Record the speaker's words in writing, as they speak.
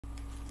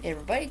Hey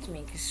everybody, it's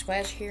me,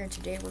 Squash here, and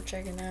today we're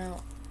checking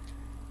out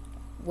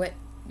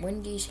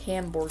Wendy's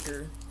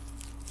hamburger.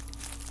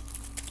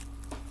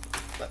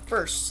 But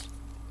first,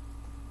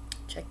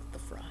 check the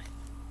fry.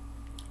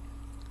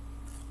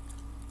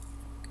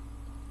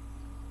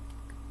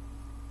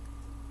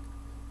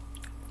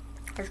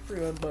 That's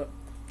pretty good, but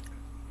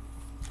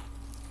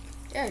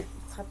yeah, it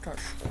clapped on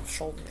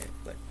shoulder,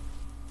 but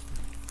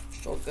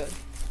still good.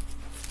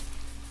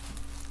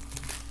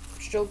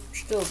 Still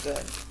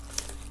good.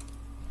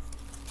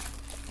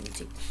 Let me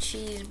take the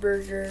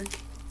cheeseburger,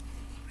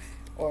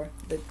 or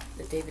the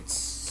David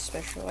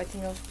Special, I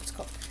think that's what it's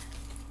called.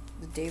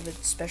 The David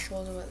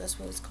Special, that's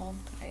what it's called,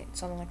 right?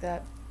 Something like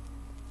that.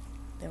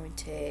 Then we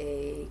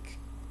take,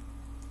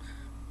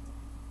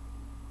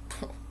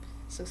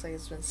 this looks like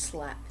it's been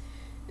slapped.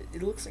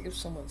 It looks like if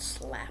someone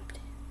slapped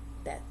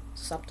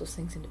those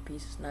things into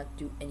pieces, not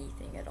do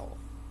anything at all.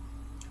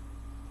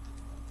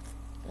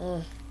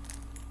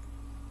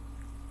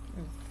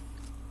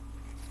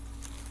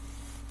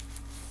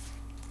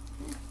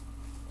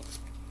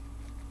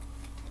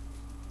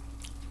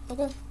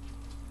 Okay.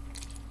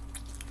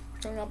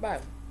 So not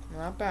bad.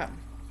 Not bad.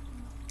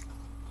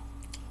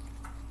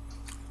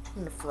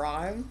 And the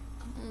fry,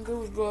 it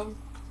was good.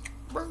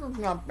 Burger's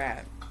not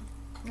bad.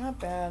 Not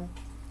bad.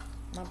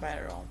 Not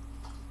bad at all.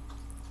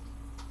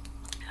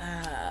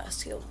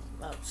 Scale,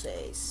 I would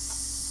say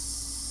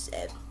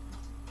 7.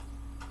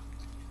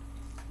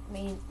 I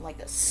mean,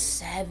 like a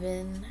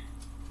 7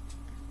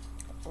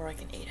 or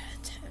like an 8 out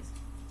of 10.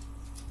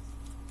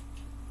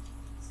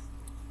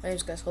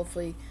 Anyways, guys,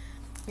 hopefully,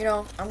 you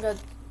know, I'm gonna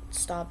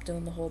stop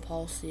doing the whole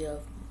policy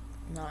of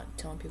not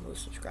telling people to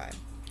subscribe.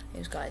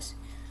 Anyways, guys,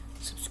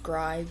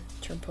 subscribe,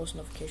 turn post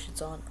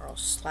notifications on, or I'll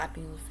slap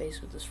you in the face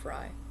with this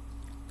fry.